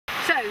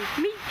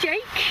So, meet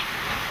Jake.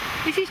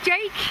 This is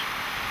Jake.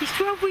 He's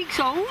 12 weeks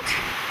old.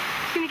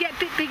 He's going to get a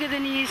bit bigger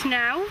than he is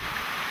now.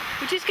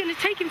 We're just going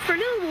to take him for a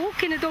little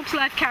walk in a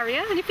DogsLife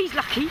Carrier, and if he's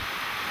lucky,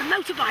 a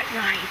motorbike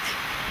ride.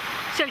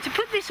 So to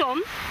put this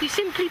on, you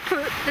simply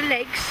put the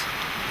legs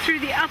through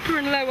the upper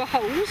and lower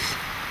holes.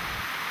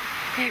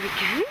 There we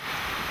go.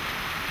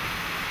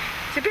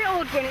 It's a bit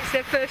odd when it's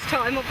their first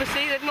time,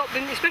 obviously. They've not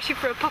been, especially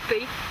for a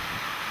puppy.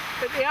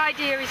 But the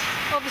idea is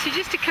obviously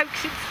just to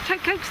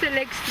coax their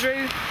legs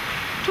through,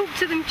 talk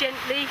to them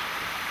gently.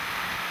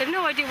 They have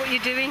no idea what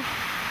you're doing.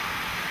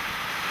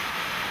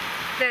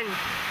 Then,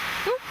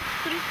 oh,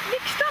 got it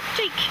mixed up,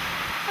 Jake.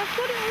 I've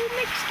got it all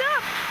mixed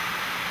up.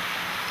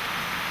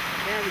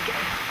 There we go.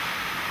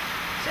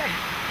 So,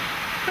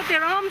 put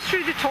their arms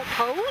through the top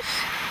holes,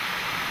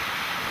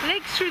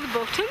 legs through the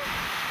bottom,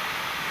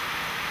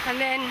 and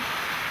then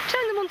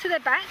turn them onto their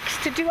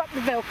backs to do up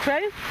the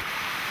Velcro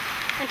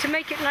and to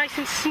make it nice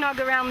and snug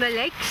around their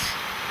legs.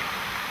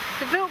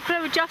 The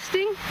Velcro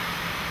adjusting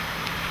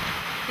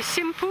is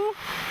simple.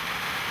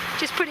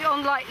 Just put it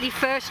on lightly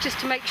first just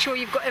to make sure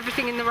you've got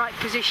everything in the right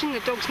position. The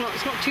dog's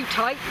it's not too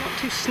tight, not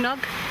too snug.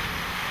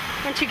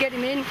 Once you get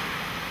him in,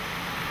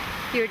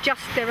 you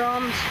adjust their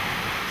arms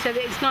so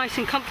that it's nice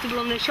and comfortable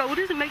on their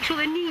shoulders, and make sure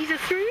their knees are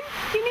through.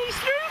 Your knees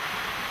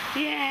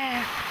through?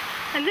 Yeah.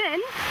 And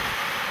then,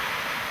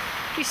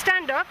 you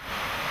stand up.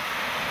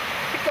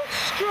 You've got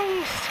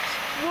strong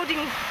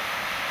webbing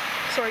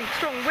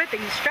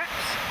straps.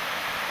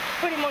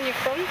 Put them on your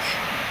front.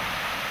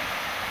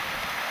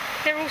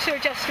 They're also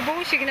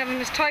adjustable, so you can have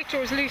them as tight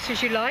or as loose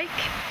as you like.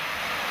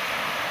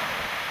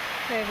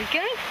 There we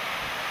go.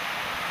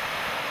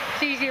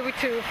 It's easier with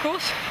two, of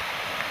course.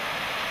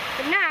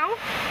 But now,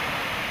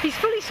 he's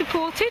fully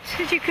supported,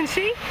 as you can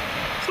see.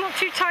 It's not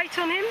too tight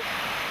on him.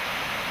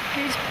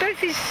 Both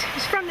his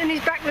front and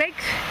his back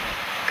legs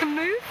can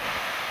move.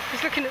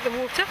 He's looking at the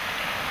water.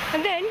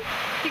 And then,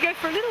 you go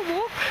for a little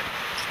walk.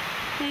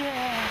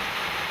 Yeah.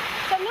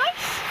 Is that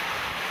nice?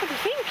 What do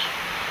you think?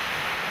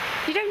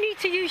 You don't need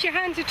to use your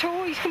hands at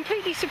all. He's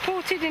completely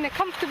supported in a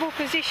comfortable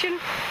position.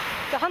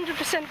 The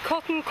 100%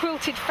 cotton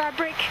quilted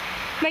fabric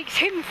makes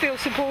him feel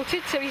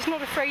supported, so he's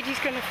not afraid he's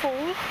going to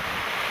fall.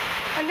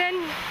 And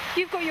then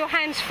you've got your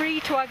hands free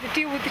to either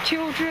deal with the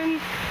children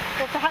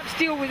or perhaps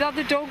deal with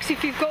other dogs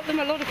if you've got them.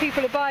 A lot of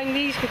people are buying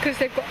these because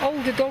they've got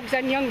older dogs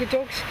and younger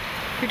dogs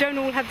who don't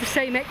all have the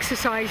same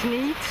exercise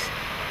needs.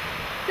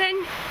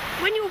 Then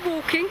when you're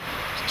walking,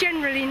 it's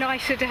generally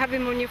nicer to have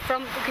him on your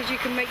front because you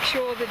can make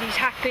sure that he's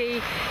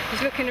happy,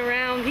 he's looking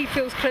around, he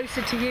feels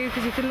closer to you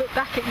because he can look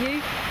back at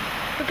you.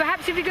 But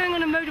perhaps if you're going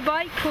on a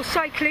motorbike or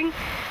cycling,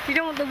 you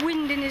don't want the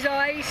wind in his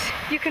eyes,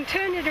 you can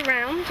turn it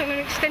around. I'm going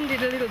to extend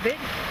it a little bit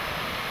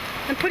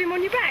and put him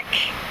on your back,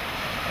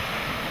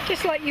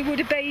 just like you would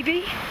a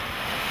baby.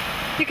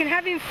 You can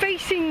have him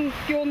facing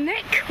your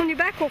neck on your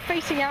back or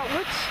facing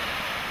outwards.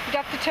 You'd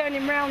have to turn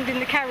him round in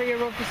the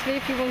carrier, obviously,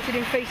 if you wanted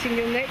him facing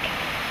your neck.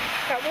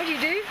 But what you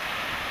do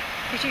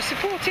is you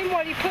support him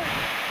while you put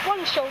one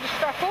shoulder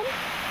strap on.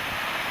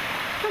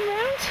 Come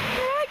round,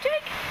 alright,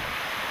 Jake?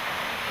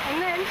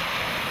 And then,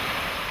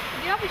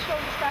 with the other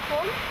shoulder strap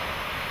on,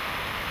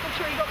 make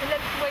sure you got the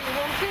length the way you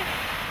want it.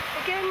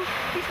 Again,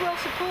 he's well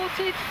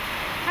supported,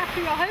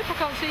 happy, I hope. I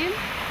can't see him,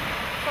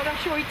 but I'm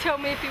sure he'd tell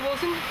me if he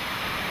wasn't.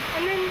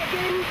 And then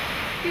again,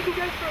 you can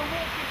go for a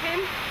walk with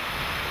him.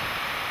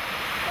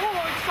 Or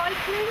it's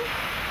cycling,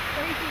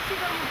 where you can sit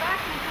on your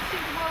back and you can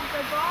see the world go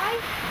by.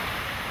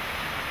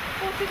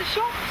 Or to the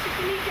shops if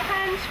you need your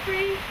hands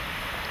free.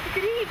 You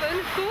could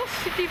even, of course,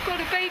 if you've got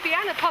a baby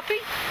and a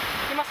puppy,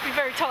 you must be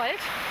very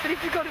tired, but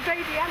if you've got a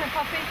baby and a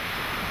puppy,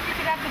 you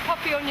could have the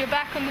puppy on your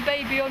back and the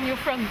baby on your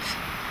front.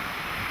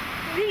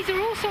 These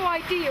are also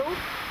ideal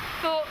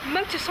for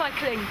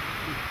motorcycling,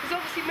 because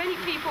obviously many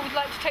people would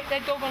like to take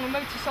their dog on a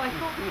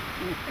motorcycle,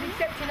 but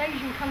except in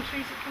Asian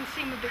countries it can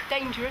seem a bit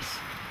dangerous.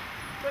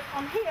 But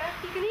on here,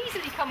 he can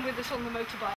easily come with us on the motorbike.